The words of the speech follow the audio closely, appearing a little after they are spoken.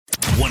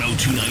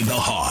1029 The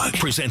Hog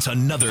presents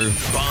another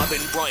Bob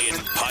and Brian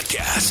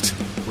podcast.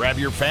 Grab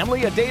your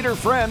family, a date, or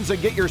friends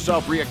and get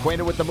yourself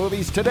reacquainted with the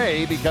movies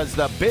today because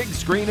the big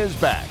screen is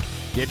back.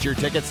 Get your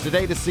tickets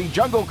today to see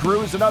Jungle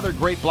Cruise and other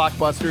great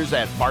blockbusters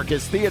at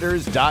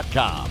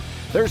MarcusTheaters.com.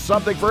 There's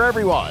something for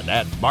everyone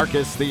at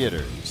Marcus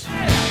Theaters.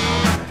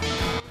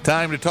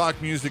 Time to talk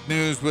music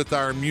news with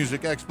our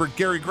music expert,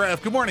 Gary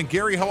Graff. Good morning,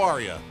 Gary. How are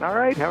you? All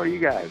right. How are you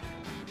guys?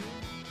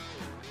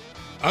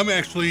 I'm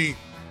actually,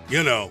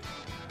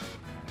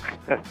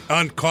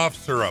 on cough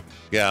syrup.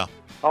 Yeah.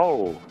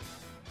 Oh,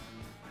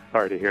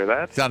 sorry to hear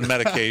that. It's on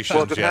medications,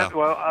 Well, it yeah.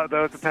 depends,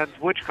 though it depends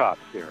which cough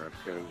syrup.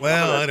 'Cause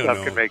Well, some of I that don't stuff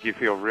know. can make you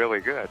feel really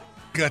good.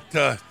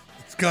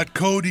 It's got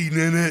codeine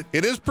in it.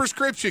 It is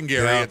prescription,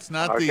 Gary. Yeah. It's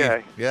not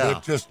Okay. Yeah.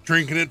 But just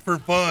drinking it for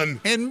fun.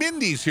 And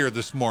Mindy's here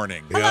this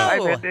morning, Hi,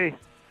 Hello. Mindy.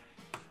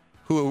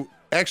 who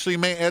actually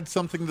may add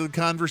something to the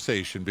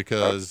conversation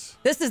because...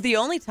 This is the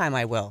only time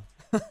I will,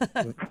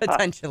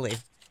 potentially.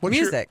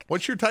 Music.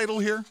 What's your title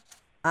here?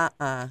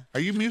 Uh-uh. Are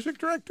you music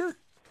director?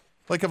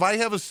 Like if I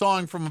have a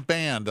song from a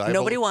band...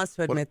 Nobody wants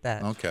to admit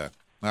that. Okay.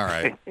 All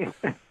right.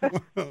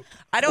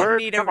 I don't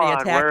need come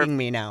everybody on, attacking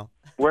me now.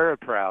 Wear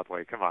it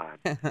proudly. Come on.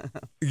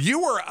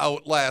 You were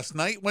out last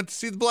night, went to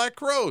see the Black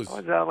Crowes.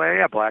 I was out there.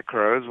 Yeah, Black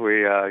Crows.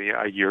 We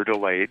a year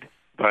delayed,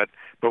 but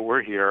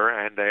we're here,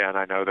 and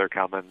I know they're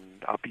coming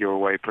up your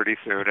way pretty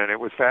soon, and it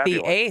was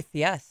fabulous. The 8th,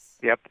 yes.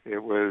 Yep,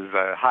 it was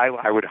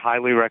I would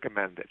highly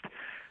recommend it.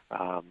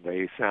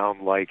 They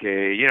sound like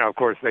of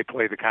course they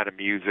play the kind of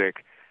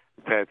music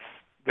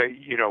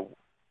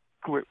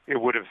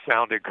it would have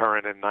sounded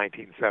current in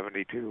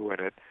 1972 or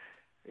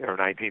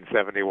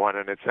 1971,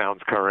 and it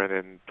sounds current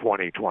in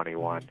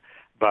 2021.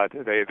 But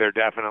they're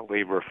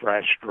definitely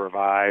refreshed,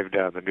 revived.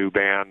 The new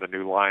band, the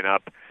new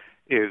lineup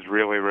is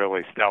really,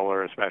 really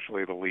stellar,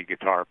 especially the lead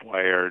guitar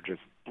player,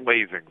 just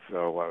blazing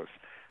solos.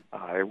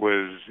 It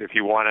was, if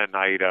you want a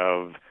night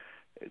of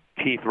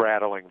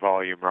teeth-rattling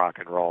volume rock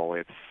and roll,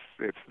 it's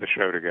the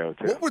show to go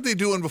to. What were they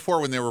doing before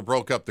when they were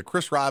broke up? The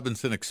Chris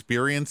Robinson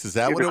Experience? Is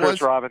that The what it Chris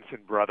was? Robinson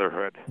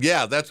Brotherhood.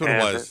 Yeah, that's what it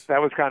And was.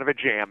 that was kind of a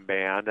jam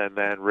band, and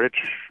then Rich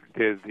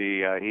did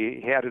he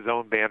had his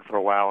own band for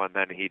a while, and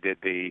then he did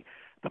the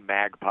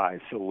Magpie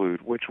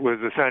Salute, which was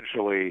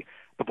essentially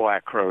the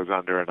Black Crowes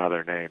under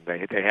another name.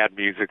 They had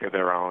music of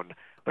their own,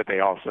 but they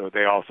also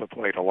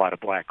played a lot of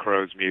Black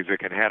Crowes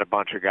music and had a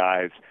bunch of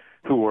guys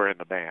who were in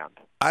the band.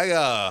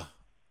 I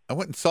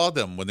went and saw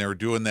them when they were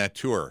doing that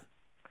tour.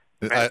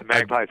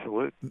 Magpie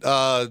Salute.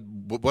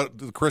 What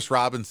the Chris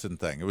Robinson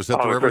thing? It was at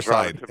the The Chris Riverside,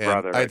 Robinson and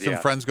Brotherhood, I had some yeah.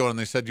 friends going, and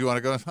they said, "Do you want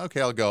to go?" I said,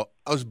 okay, I'll go.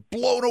 I was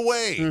blown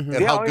away at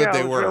Yeah, how good they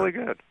it was were. really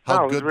good.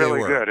 How it was good really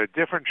they were. good. A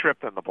different trip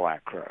than the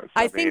Black Crowes.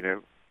 I think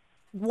mean,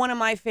 one of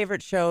my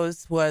favorite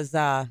shows was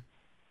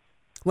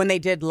when they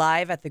did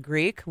Live at the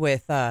Greek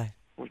with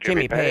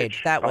Jimmy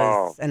Page. That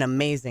was an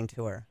amazing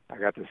tour. I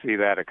got to see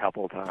that a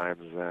couple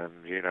times, and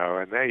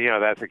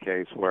that's a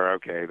case where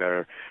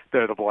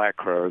they're the Black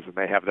Crowes and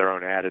they have their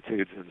own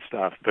attitudes and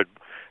stuff, but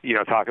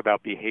talk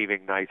about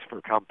behaving nice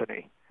for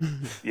company.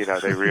 They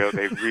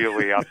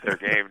really upped their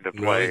game to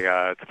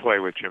play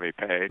with Jimmy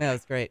Page. That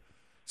was great.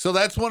 So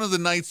that's one of the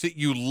nights that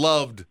you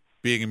loved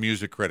being a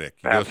music critic.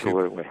 You go through-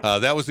 Absolutely.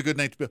 That was a good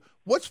night to be.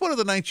 What's one of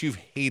the nights you've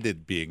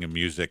hated being a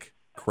music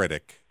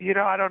critic?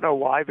 I don't know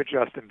why, but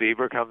Justin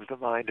Bieber comes to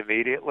mind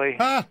immediately.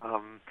 Huh.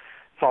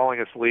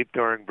 Falling asleep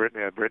during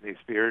Britney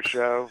Spears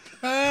show.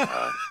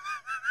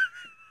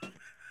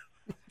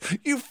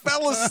 You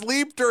fell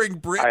asleep during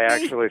Britney? I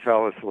actually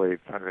fell asleep.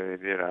 I mean,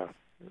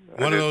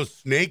 One of those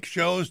snake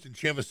shows. Did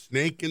she have a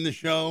snake in the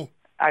show?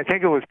 I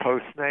think it was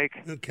post Snake.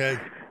 Okay.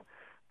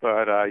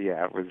 But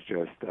it was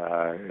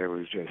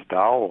just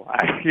dull.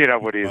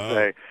 What do you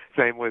say?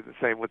 Same with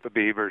the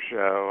Bieber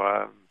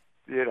show.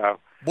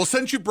 Well,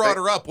 since you brought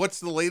her up, what's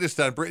the latest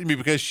on Britney?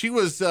 Because she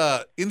was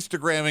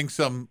Instagramming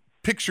some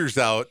pictures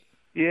out.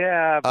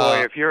 Yeah,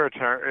 boy. If you're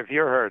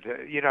her,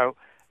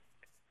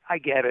 I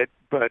get it,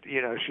 but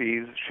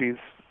she's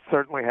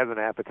certainly has an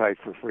appetite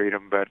for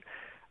freedom. But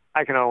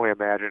I can only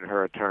imagine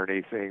her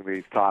attorney seeing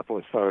these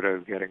topless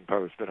photos getting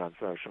posted on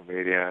social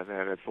media,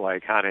 and it's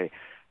like, honey,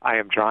 I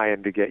am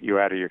trying to get you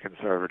out of your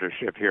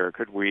conservatorship here.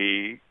 Could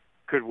we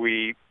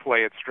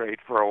play it straight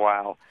for a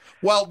while?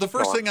 Well, the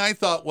first thing I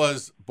thought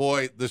was,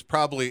 boy,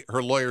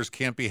 her lawyers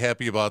can't be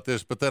happy about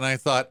this. But then I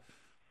thought,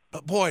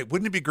 boy,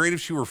 wouldn't it be great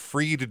if she were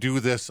free to do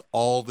this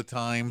all the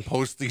time,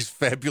 post these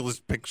fabulous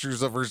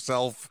pictures of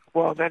herself?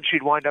 Well, then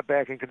she'd wind up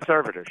back in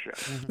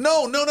conservatorship.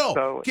 No.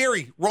 So-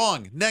 Gary,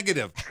 wrong,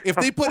 negative. If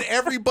they put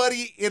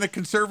everybody in a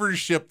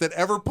conservatorship that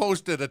ever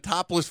posted a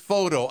topless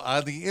photo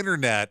on the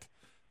internet,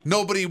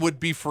 nobody would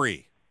be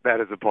free. That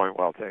is a point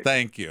well taken.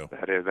 Thank you.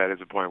 That is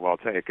a point well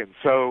taken.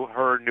 So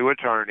her new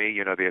attorney,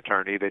 the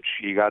attorney that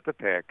she got to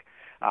pick,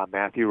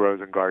 Matthew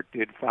Rosengart,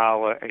 did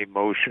file a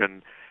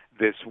motion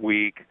this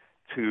week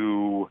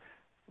to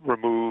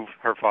remove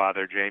her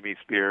father, Jamie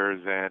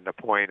Spears, and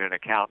appoint an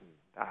accountant,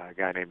 a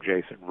guy named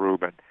Jason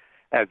Rubin,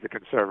 as the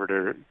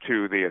conservator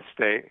to the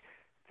estate.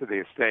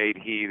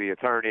 He, the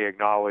attorney,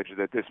 acknowledged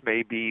that this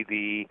may be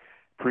the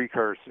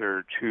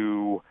precursor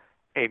to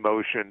a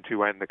motion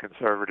to end the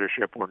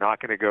conservatorship. We're not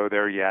going to go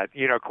there yet.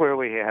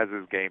 Clearly he has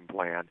his game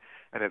plan.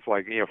 And it's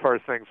like,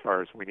 first things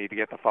first, we need to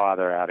get the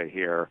father out of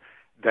here.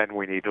 Then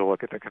we need to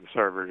look at the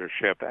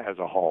conservatorship as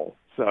a whole.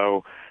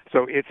 So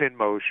it's in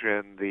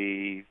motion.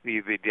 The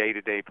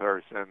day-to-day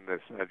person,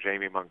 this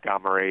Jody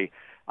Montgomery,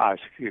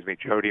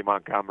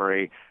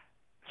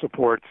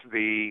 supports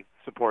the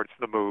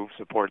move,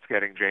 supports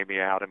getting Jamie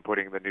out and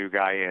putting the new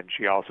guy in.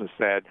 She also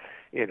said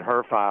in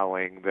her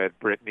filing that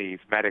Britney's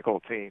medical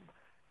team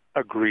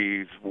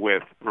agrees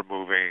with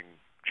removing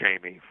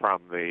Jamie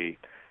from the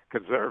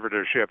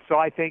conservatorship. So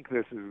I think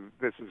this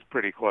is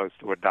pretty close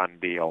to a done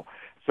deal.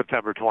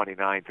 September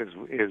 29th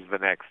is the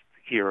next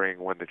hearing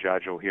when the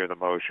judge will hear the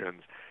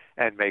motions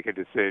and make a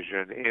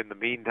decision. In the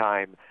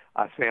meantime,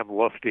 Sam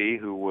Lufty,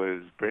 who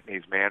was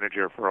Britney's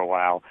manager for a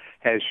while,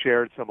 has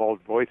shared some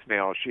old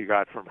voicemails she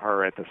got from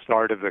her at the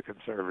start of the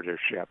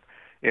conservatorship,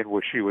 in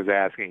which she was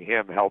asking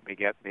him, help me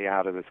get me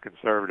out of this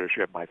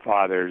conservatorship. My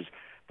father's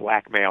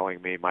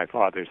blackmailing me. My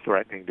father's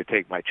threatening to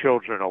take my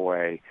children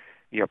away.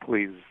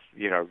 Please,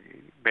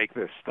 make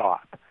this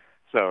stop.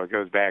 So it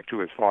goes back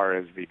to as far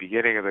as the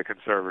beginning of the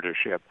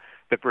conservatorship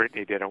that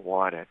Britney didn't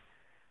want it.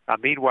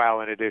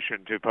 Meanwhile, in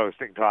addition to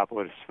posting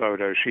topless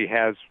photos, she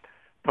has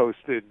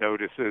posted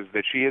notices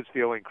that she is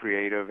feeling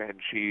creative and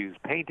she's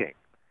painting.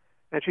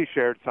 And she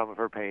shared some of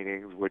her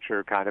paintings, which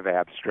are kind of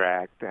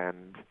abstract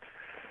and,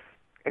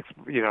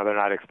 they're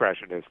not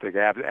expressionistic.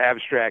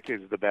 Abstract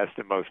is the best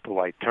and most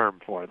polite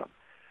term for them.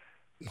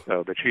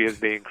 So, but she is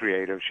being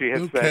creative. She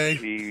has said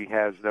she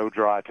has no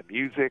draw to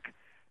music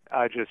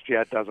just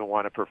yet, doesn't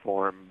want to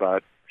perform,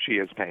 but she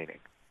is painting.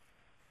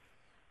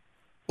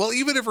 Well,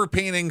 even if her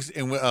paintings,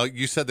 and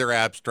you said they're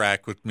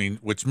abstract,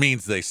 which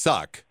means they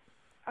suck.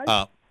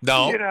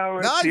 No,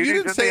 you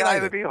didn't say it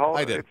either.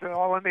 I did. It's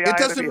all in the eye of the beholder. It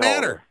doesn't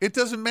matter. It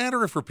doesn't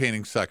matter if her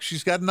painting sucks.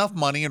 She's got enough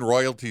money and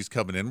royalties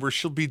coming in where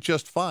she'll be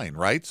just fine,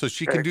 right? So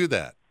she can do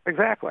that.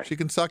 Exactly. She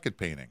can suck at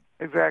painting.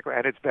 Exactly,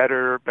 and it's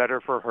better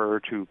for her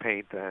to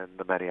paint than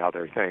the many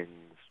other things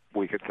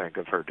we could think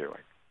of her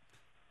doing.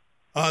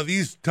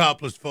 These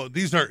topless photos,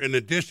 these are in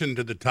addition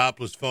to the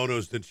topless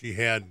photos that she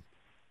had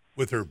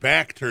with her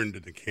back turned to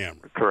the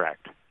camera.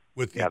 Correct.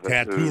 With the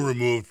tattoo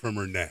removed from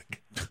her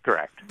neck.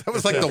 Correct. That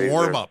was like the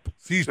warm-up.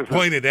 She's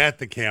pointed at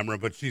the camera,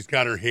 but she's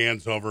got her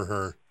hands over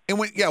her. And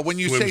when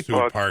you say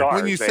stars,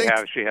 when you say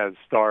she has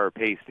star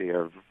pasty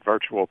or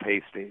virtual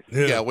pasties.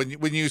 Yeah,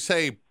 when you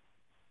say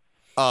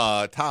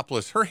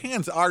topless, her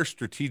hands are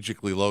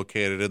strategically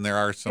located, and there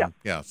are some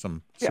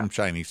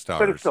shiny stars.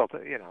 But it's still,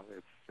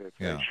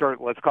 it's shirt.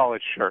 Let's call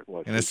it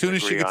shirtless. And as soon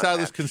as she gets out of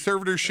this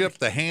conservatorship,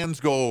 the hands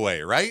go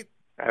away, right?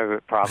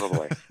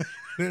 Probably.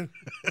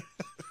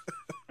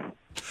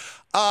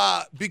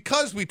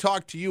 Because we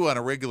talk to you on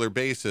a regular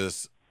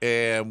basis,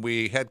 and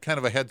we had kind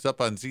of a heads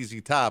up on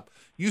ZZ Top.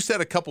 You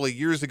said a couple of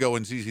years ago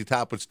when ZZ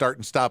Top would start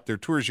and stop their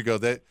tours, you go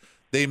that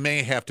they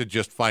may have to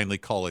just finally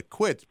call it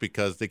quits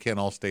because they can't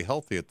all stay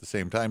healthy at the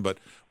same time. But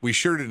we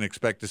sure didn't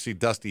expect to see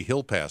Dusty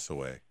Hill pass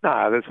away.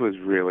 No, this was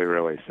really,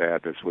 really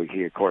sad this week.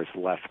 He, of course,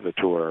 left the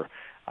tour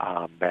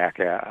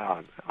back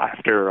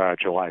after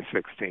July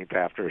 16th,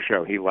 after a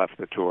show. He left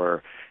the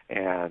tour,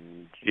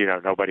 and,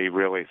 nobody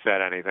really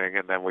said anything.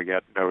 And then we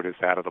get notice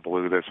out of the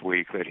blue this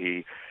week that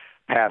he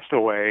passed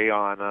away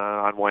on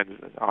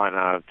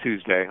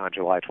Tuesday, on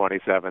July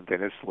 27th,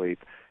 in his sleep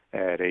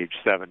at age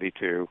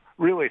 72.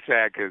 Really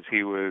sad because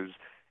he was,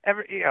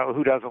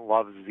 who doesn't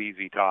love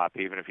ZZ Top?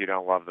 Even if you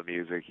don't love the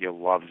music, you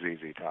love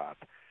ZZ Top.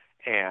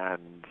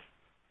 And,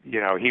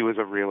 he was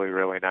a really,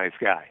 really nice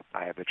guy.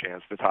 I had the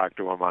chance to talk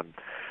to him on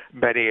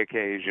many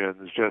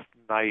occasions, just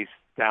nice,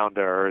 down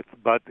to earth.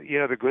 But,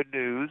 the good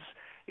news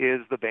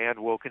is the band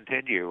will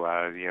continue.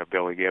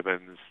 Billy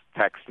Gibbons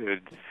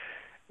texted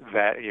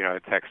that,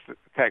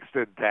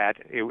 texted that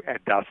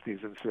at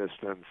Dusty's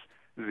insistence,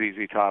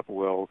 ZZ Top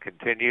will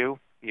continue.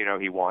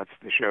 He wants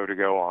the show to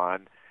go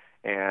on,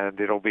 and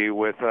it'll be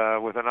with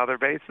another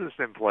bassist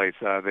in place.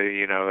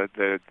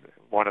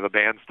 One of the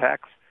band's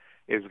techs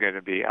is going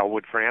to be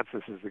Elwood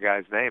Francis, is the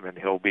guy's name, and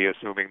he'll be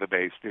assuming the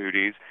bass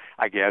duties.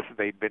 I guess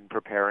they'd been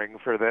preparing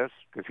for this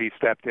because he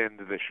stepped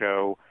into the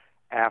show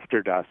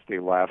after Dusty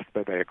left,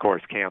 but they of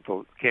course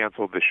canceled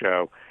the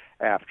show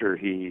after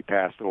he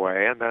passed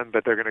away,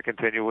 but they're going to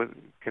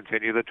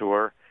continue the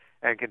tour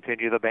and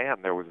continue the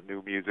band. There was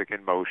new music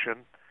in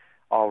motion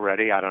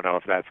already. I don't know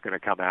if that's going to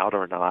come out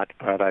or not,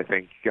 but I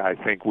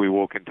think we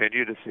will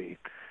continue to see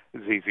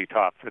ZZ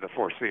Top for the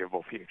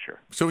foreseeable future.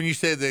 So when you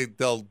say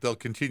they'll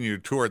continue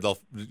to tour,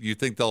 you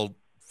think they'll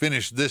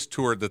finish this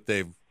tour that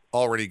they've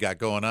already got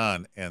going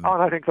on? And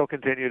I think they'll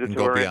continue to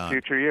tour in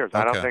future years.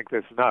 Okay. I don't think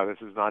this is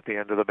not the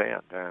end of the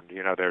band, and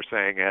they're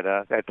saying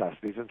at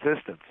Dusty's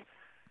insistence.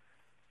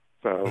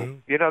 So,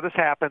 this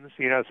happens.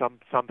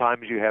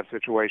 Sometimes you have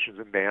situations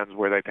in bands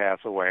where they pass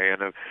away,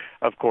 and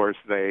of course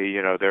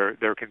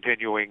they're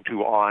continuing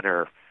to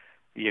honor,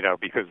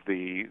 because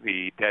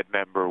the dead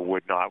member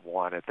would not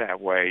want it that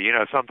way.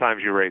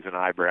 Sometimes you raise an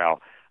eyebrow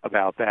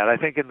about that. I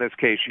think in this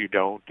case you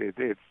don't.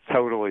 It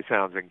totally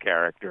sounds in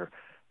character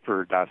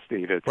for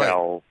Dusty to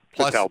tell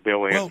Plus, tell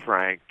Billy and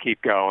Frank,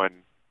 keep going.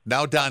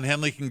 Now Don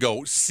Henley can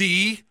go,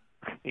 see?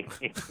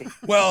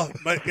 Well,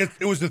 but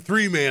it was a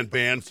 3-man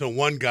band, so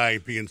one guy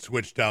being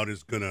switched out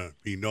is going to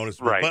be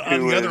noticeable. Right. But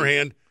on the other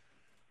hand,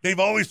 they've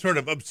always sort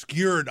of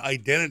obscured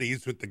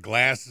identities with the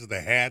glasses,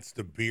 the hats,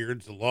 the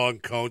beards, the long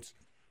coats.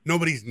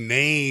 Nobody's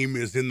name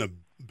is in the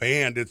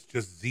band. It's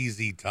just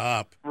ZZ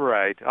Top.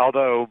 Right.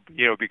 Although,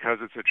 because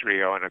it's a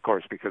trio, and of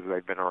course because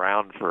they've been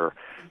around for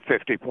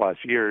 50-plus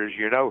years,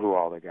 you know who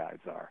all the guys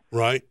are.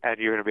 Right. And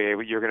you're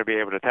going to be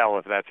able to tell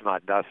if that's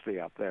not Dusty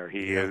up there.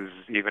 He is,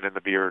 even in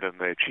the beard and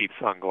the cheap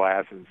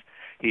sunglasses,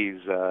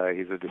 he's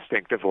a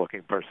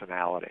distinctive-looking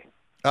personality.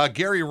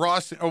 Gary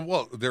Ross. Oh,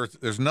 well,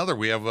 there's another.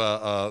 We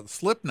have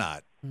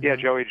Slipknot. Yeah,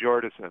 Joey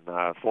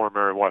Jordison,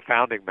 former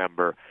founding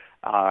member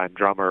and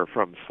drummer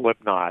from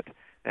Slipknot,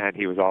 and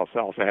he was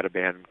also had a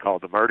band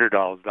called the Murder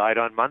Dolls. Died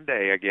on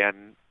Monday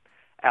again,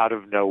 out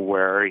of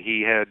nowhere.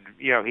 He had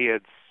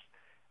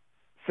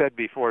said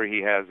before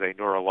he has a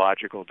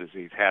neurological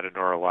disease,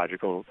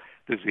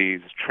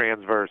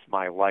 transverse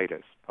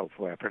myelitis.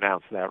 Hopefully I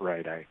pronounced that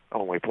right. I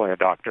only play a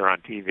doctor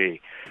on TV.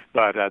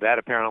 But that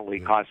apparently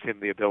cost him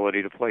the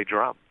ability to play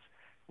drums,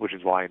 which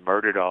is why in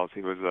Murder Dolls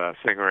he was a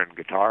singer and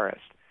guitarist.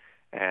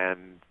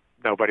 And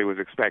nobody was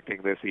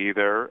expecting this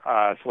either.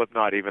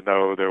 Slipknot, even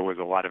though there was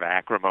a lot of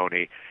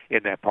acrimony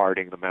in that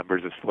parting, the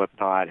members of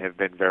Slipknot have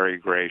been very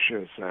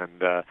gracious.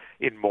 And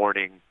in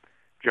mourning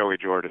Joey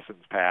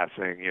Jordison's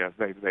passing,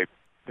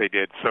 they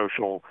did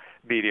social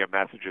media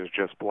messages,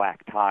 just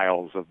black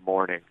tiles of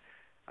mourning,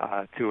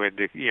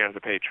 to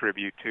pay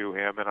tribute to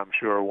him. And I'm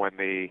sure when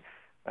the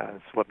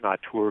Slipknot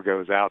tour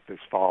goes out this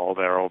fall,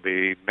 there will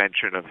be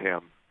mention of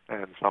him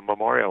and some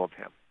memorial of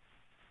him.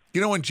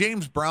 When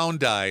James Brown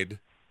died,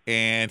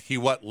 and he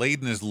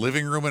laid in his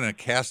living room in a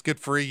casket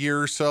for a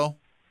year or so.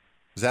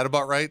 Is that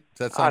about right? Is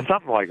that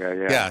something like that?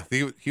 Yeah.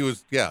 Yeah, he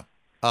was. Yeah,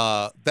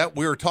 that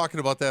we were talking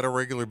about that on a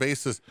regular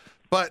basis,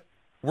 but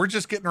we're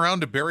just getting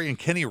around to burying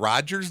Kenny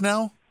Rogers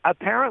now.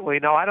 Apparently,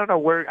 no. I don't know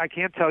where. I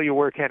can't tell you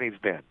where Kenny's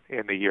been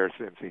in the year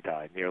since he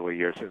died. Nearly a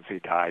year since he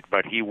died,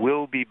 but he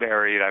will be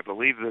buried, I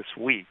believe, this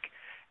week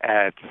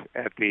at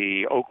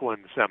the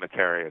Oakland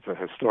Cemetery. It's a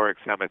historic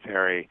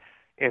cemetery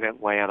in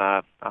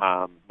Atlanta.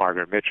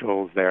 Margaret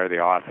Mitchell's there, the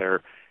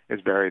author,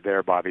 is buried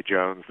there. Bobby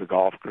Jones, the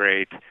golf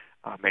great,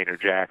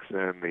 Maynard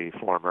Jackson, the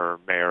former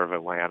mayor of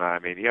Atlanta. I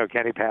mean,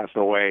 Kenny passed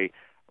away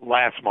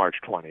last March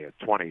 20th,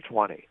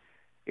 2020,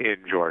 in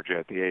Georgia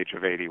at the age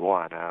of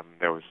 81.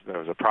 There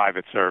was a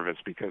private service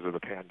because of the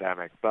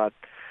pandemic, but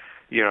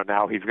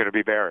now he's going to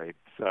be buried.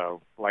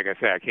 So, like I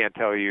say, I can't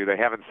tell you. They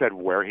haven't said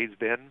where he's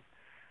been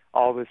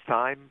all this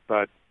time,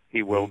 but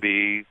he will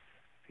be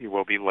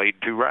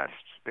laid to rest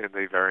in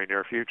the very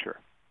near future.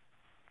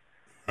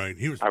 Right.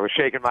 I was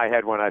shaking my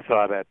head when I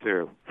saw that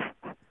too.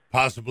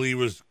 Possibly he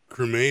was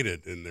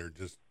cremated and they're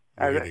just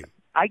waiting.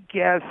 I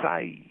guess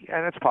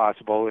and it's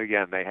possible.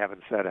 Again, they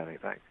haven't said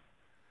anything.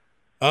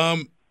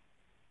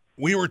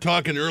 We were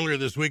talking earlier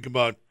this week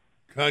about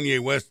Kanye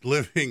West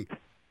living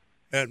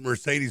at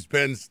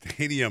Mercedes-Benz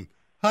Stadium.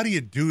 How do you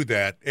do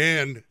that?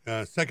 And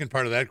second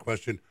part of that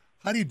question,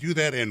 how do you do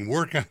that and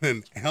work on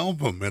an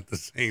album at the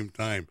same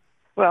time?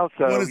 Well,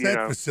 so what is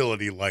that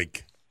facility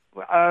like?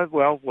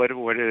 Well, what it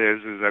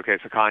is okay.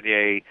 So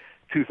Kanye,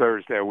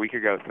 a week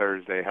ago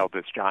Thursday, held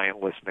this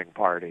giant listening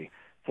party,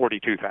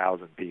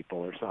 42,000 people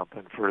or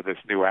something, for this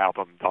new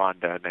album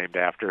Donda, named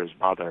after his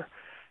mother.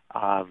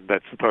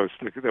 That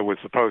was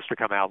supposed to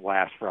come out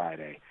last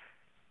Friday.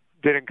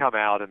 Didn't come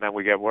out, and then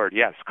we get word.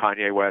 Yes,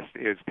 Kanye West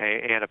is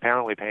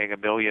apparently paying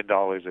 $1 million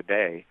a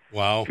day.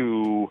 Wow.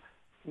 To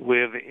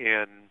live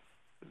in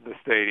the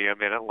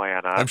stadium in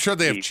Atlanta. I'm sure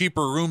they have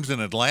cheaper rooms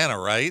in Atlanta,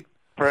 right?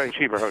 Probably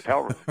cheaper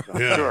hotel rooms, I'm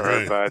sure.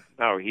 Right. But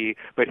no, he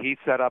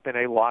set up in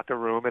a locker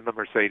room in the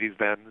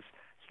Mercedes-Benz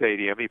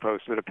Stadium. He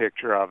posted a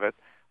picture of it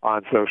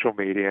on social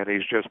media, and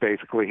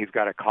he's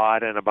got a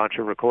cot and a bunch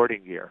of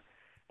recording gear.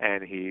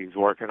 And he's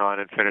working on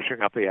and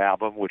finishing up the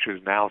album, which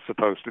is now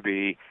supposed to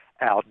be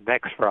out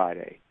next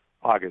Friday,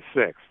 August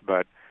 6th.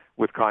 But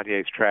with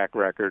Kanye's track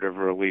record of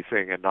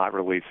releasing and not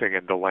releasing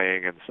and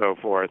delaying and so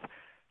forth,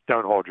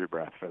 don't hold your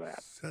breath for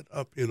that. Set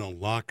up in a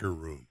locker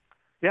room.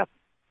 Yep.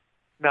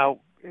 Now,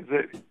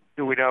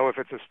 do we know if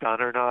it's a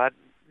stunt or not?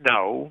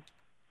 No.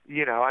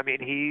 I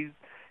mean,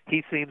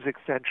 he seems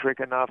eccentric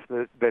enough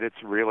that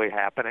it's really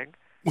happening.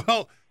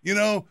 Well,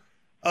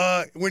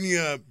 when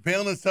you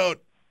balance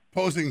out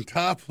posing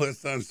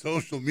topless on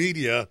social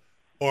media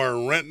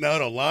or renting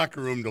out a locker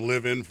room to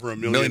live in for $1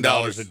 million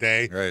a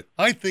day, right.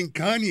 I think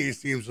Kanye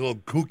seems a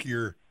little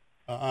kookier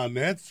on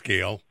that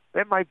scale.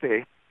 It might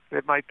be.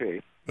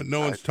 But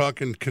no one's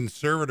talking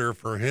conservator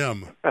for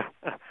him.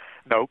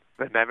 Nope,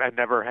 and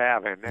never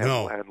have. And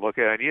look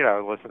at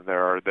listen.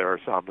 There are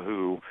some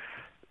who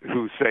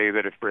say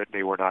that if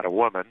Britney were not a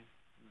woman,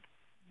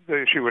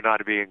 she would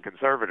not be in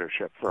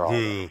conservatorship for all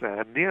this.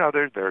 And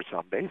there's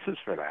some basis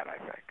for that, I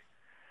think.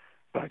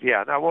 But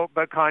yeah,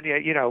 but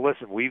Kanye,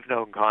 listen, we've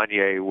known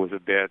Kanye was a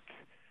bit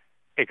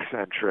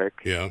eccentric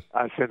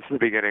since the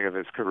beginning of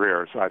his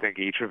career. So I think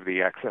each of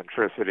the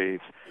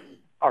eccentricities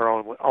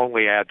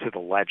only add to the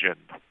legend,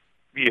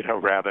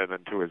 rather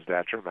than to his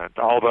detriment.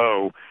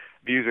 Although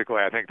musically,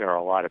 I think there are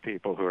a lot of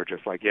people who are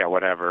just like, yeah,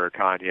 whatever,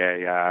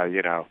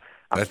 Kanye,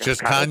 That's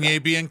just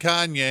Kanye being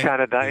Kanye.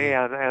 Kind of done,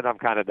 and I'm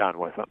kind of done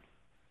with him.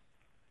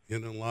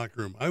 In the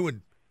locker room,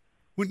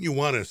 wouldn't you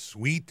want a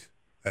suite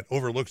that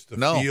overlooks the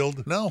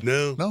field? No,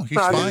 he's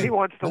fine. fine. He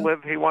wants to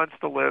live. He wants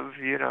to live.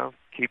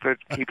 Keep it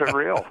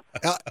real.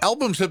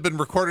 Albums have been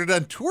recorded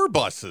on tour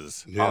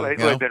buses. Yeah.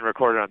 They've been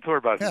recorded on tour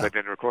buses. Yeah. They've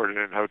been recorded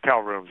in hotel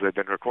rooms. They've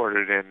been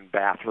recorded in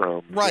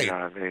bathrooms. Right.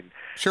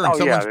 Sure. In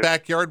someone's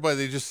backyard, where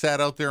they just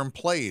sat out there and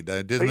played.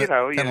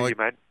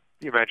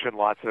 You mentioned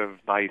lots of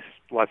nice,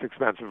 less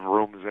expensive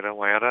rooms in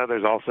Atlanta.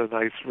 There's also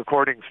nice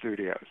recording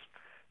studios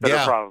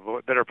that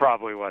are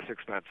probably less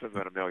expensive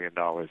than $1 million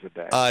a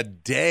day. A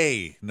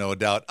day, no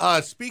doubt.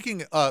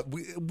 Speaking,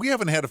 we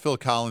haven't had a Phil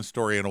Collins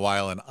story in a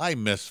while, and I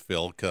miss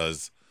Phil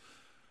because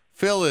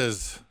Phil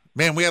is,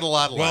 man, we had a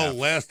lot of laughs.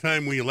 Well, last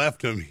time we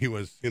left him, he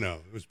was, it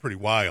was pretty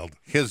wild.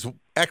 His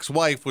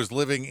ex-wife was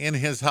living in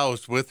his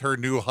house with her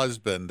new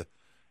husband,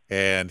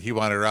 and he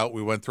wanted her out.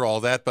 We went through all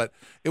that, but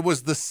it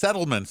was the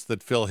settlements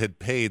that Phil had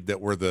paid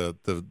that were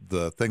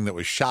the thing that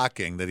was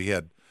shocking, that he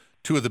had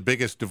two of the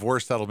biggest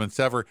divorce settlements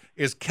ever.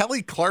 Is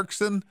Kelly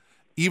Clarkson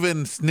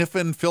even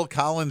sniffing Phil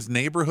Collins'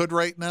 neighborhood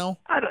right now?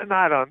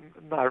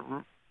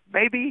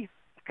 Maybe,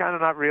 kind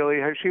of not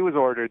really. She was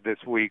ordered this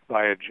week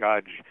by a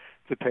judge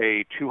to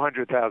pay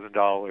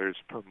 $200,000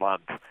 per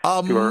month.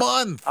 A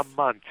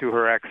month to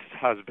her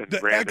ex-husband,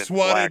 Brandon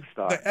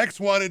Blackstock. The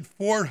ex wanted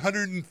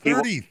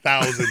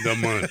 $430,000 a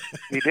month.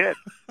 He did.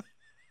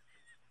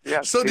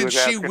 Yes. So did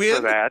she win?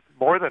 For that.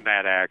 More than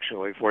that,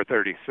 actually,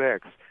 $436,000.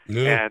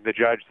 Yeah. And the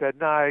judge said,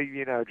 "No,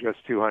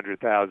 just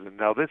 $200,000."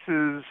 Now this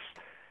is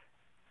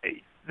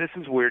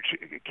weird.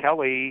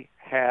 Kelly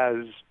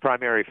has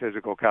primary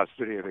physical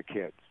custody of the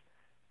kids,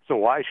 so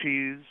why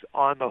she's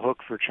on the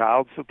hook for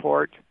child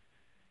support,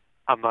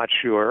 I'm not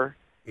sure.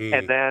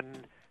 And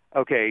then,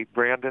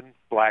 Brandon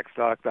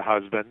Blackstock, the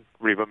husband,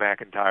 Reba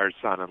McEntire's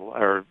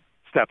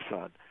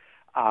stepson,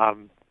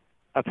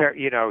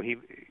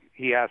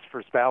 he asked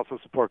for spousal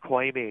support,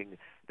 claiming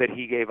that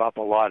he gave up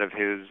a lot of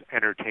his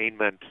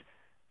entertainment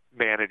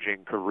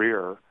managing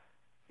career,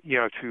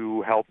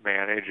 to help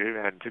manage it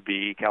and to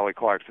be Kelly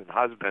Clarkson's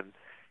husband.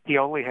 He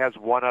only has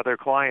one other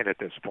client at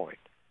this point.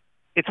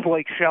 It's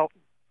Blake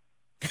Shelton.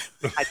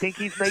 I think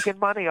he's making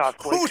money off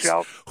Blake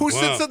Shelton. Who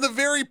sits on the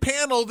very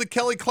panel that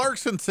Kelly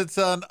Clarkson sits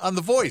on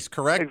The Voice,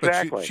 correct?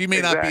 Exactly. But she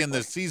may not be in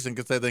this season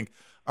because I think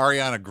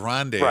Ariana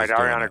Grande is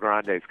Ariana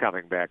Grande's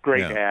coming back.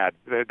 Great ad.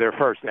 Their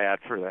first ad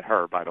for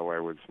her, by the way,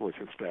 was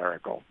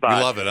hysterical. But,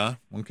 you love it, huh?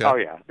 Okay. Oh,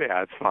 yeah.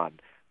 Yeah, it's fun.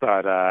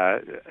 But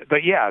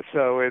yeah,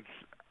 so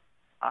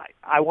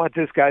I want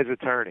this guy's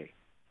attorney,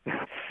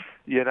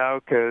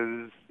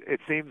 because it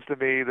seems to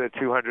me that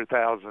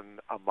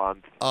 $200,000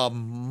 a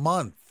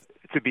month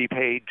to be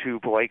paid to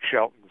Blake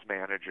Shelton's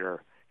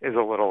manager is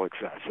a little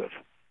excessive.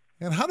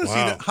 And how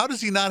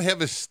does he not have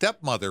his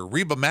stepmother,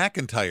 Reba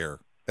McEntire,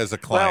 as a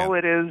client? Well,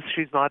 it is.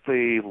 She's not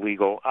the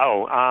legal.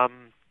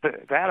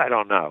 That I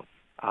don't know.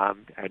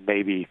 And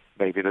maybe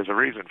there's a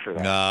reason for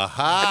that.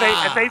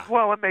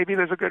 And maybe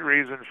there's a good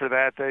reason for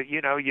that. That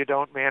you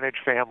don't manage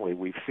family.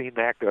 We've seen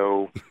that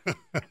go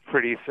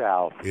pretty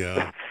south.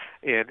 Yeah.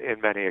 in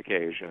many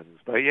occasions.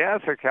 But yeah,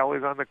 so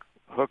Kelly's on the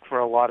hook for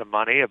a lot of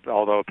money.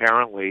 Although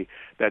apparently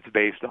that's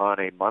based on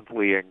a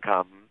monthly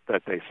income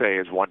that they say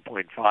is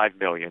 $1.5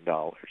 million.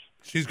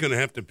 She's going to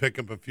have to pick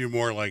up a few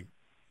more like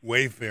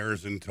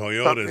Wayfarers and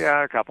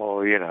Toyotas. A couple.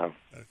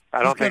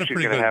 I don't think she's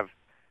going to have.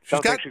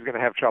 think she's going to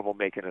have trouble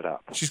making it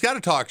up. She's got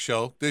a talk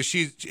show. Is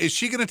she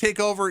going to take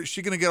over? Is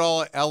she going to get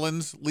all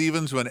Ellen's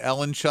leavings when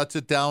Ellen shuts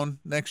it down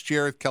next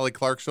year? Kelly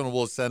Clarkson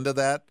will ascend to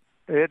that?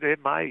 It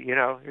might.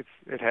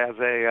 It has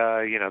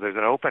a, there's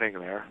an opening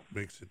there.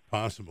 Makes it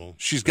possible.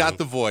 She's got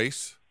the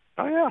voice.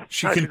 Oh, yeah.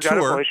 She can got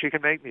tour. A voice. She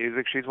can make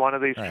music. She's one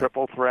of these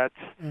triple threats.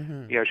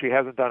 Mm-hmm. She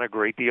hasn't done a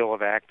great deal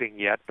of acting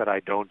yet, but I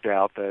don't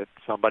doubt that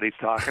somebody's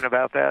talking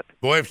about that.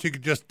 Boy, if she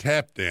could just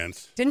tap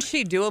dance. Didn't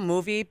she do a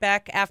movie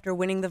back after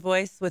winning The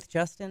Voice with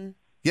Justin?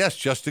 Yes,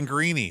 Justin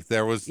Greene.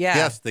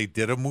 Yes, they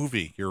did a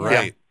movie. You're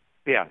right.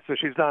 Yeah, so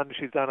she's done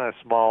a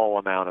small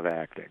amount of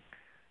acting.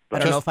 I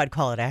don't know if I'd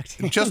call it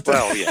acting.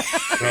 Well, yeah.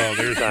 Oh,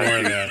 there's more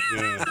of that.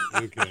 Yeah.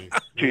 Okay.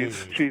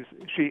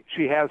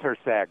 She has her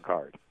SAG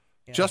card.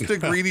 Yeah. Justin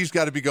Greeny's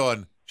got to be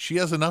going, she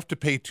has enough to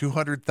pay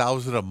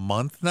 $200,000 a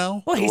month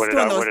now? Well, he's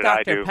doing those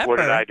Dr. Pepper. What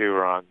did I do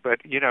wrong?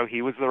 But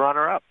he was the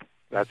runner-up.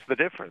 That's the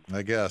difference.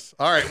 I guess.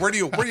 All right, where do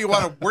you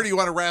want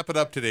to wrap it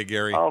up today,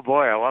 Gary? Oh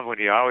boy, I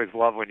always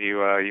love when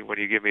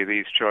you give me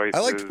these choices. I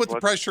like to put the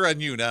pressure on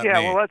you, not me.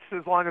 Yeah, well,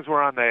 as long as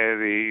we're on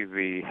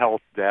the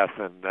health, death,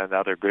 and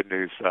other good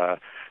news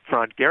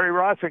front. Gary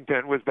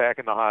Rossington was back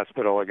in the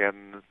hospital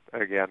again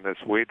this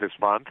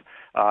month,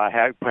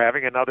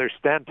 having another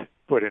stent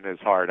put in his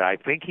heart. I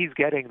think he's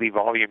getting the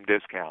volume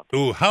discount.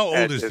 Ooh, how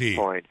old is he? At this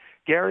point,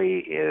 Gary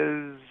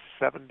is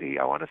 70.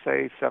 I want to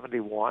say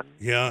 71.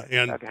 Yeah,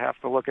 and I'd have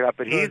to look it up,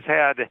 but he has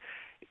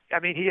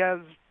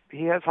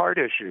has heart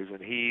issues,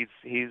 and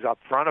he's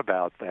upfront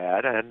about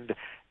that. And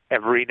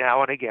every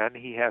now and again,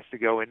 he has to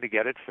go in to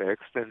get it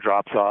fixed, and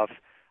drops off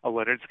a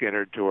Lynyrd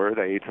Skynyrd tour.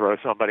 They throw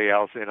somebody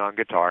else in on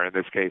guitar. In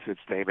this case, it's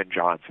Damon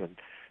Johnson,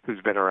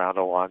 who's been around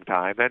a long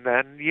time. And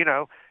then,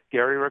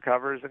 Gary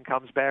recovers and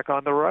comes back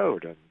on the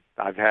road. And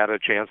I've had a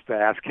chance to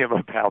ask him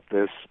about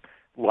this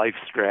life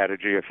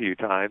strategy a few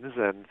times,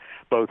 and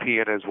both he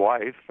and his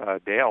wife,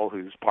 Dale,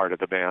 who's part of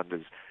the band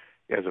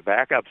as a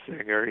backup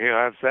singer,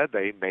 I've said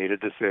they made a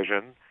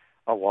decision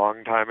a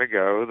long time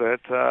ago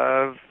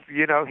that,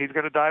 he's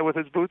going to die with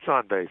his boots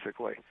on,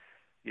 basically.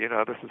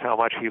 This is how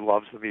much he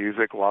loves the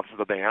music, loves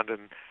the band,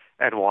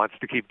 and wants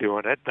to keep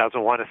doing it.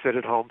 Doesn't want to sit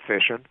at home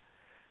fishing,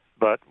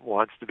 but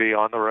wants to be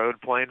on the road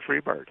playing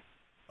Freebird.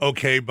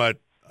 Okay, but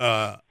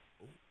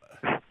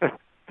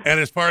and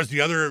as far as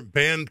the other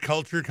band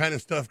culture kind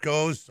of stuff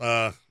goes,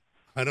 I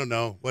don't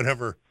know,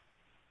 whatever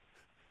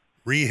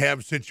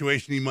rehab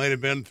situation he might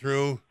have been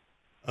through,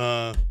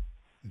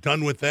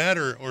 done with that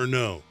or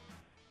no?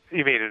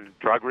 You mean in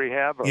drug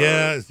rehab? Or?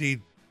 Yeah, is he?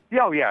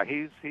 Oh, yeah,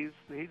 he's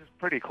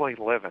pretty clean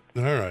living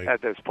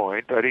at this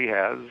point, but he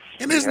has.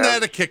 And isn't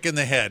that a kick in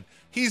the head?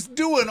 He's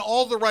doing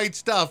all the right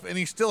stuff, and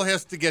he still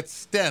has to get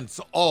stents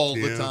all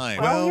the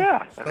time. Well,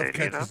 yeah. Stuff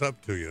catches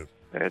up to you.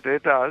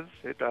 It does,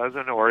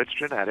 or it's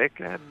genetic,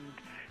 and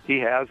he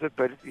has it,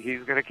 but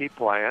he's going to keep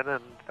playing,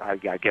 and I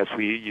guess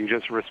you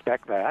just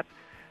respect that,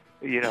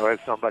 as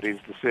somebody's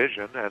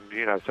decision, and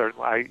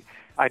certainly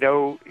I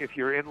know if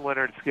you're in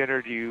Lynyrd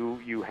Skynyrd,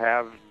 you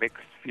have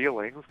mixed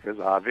feelings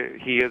because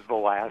he is the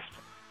last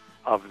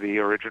of the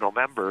original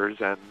members,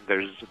 and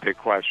there's a big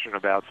question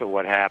about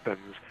what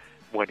happens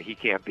when he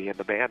can't be in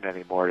the band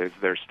anymore. Is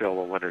there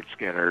still a Lynyrd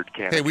Skynyrd?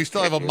 Hey, we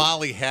still have a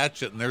Molly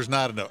Hatchet, and there's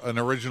not an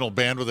original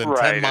band within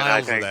 10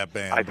 miles of that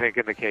band. I think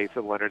in the case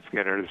of Lynyrd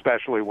Skynyrd,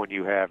 especially when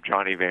you have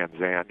Johnny Van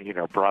Zandt,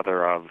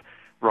 brother of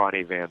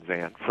Ronnie Van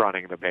Zandt,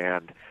 fronting the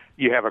band,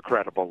 you have a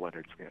credible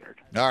Lynyrd Skynyrd.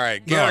 All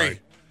right, Gary.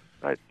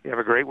 All right, you have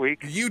a great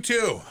week. You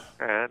too.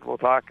 And we'll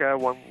talk.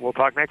 We'll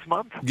talk next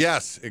month.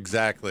 Yes,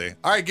 exactly.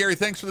 All right, Gary.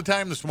 Thanks for the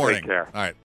time this morning. Take care. All right.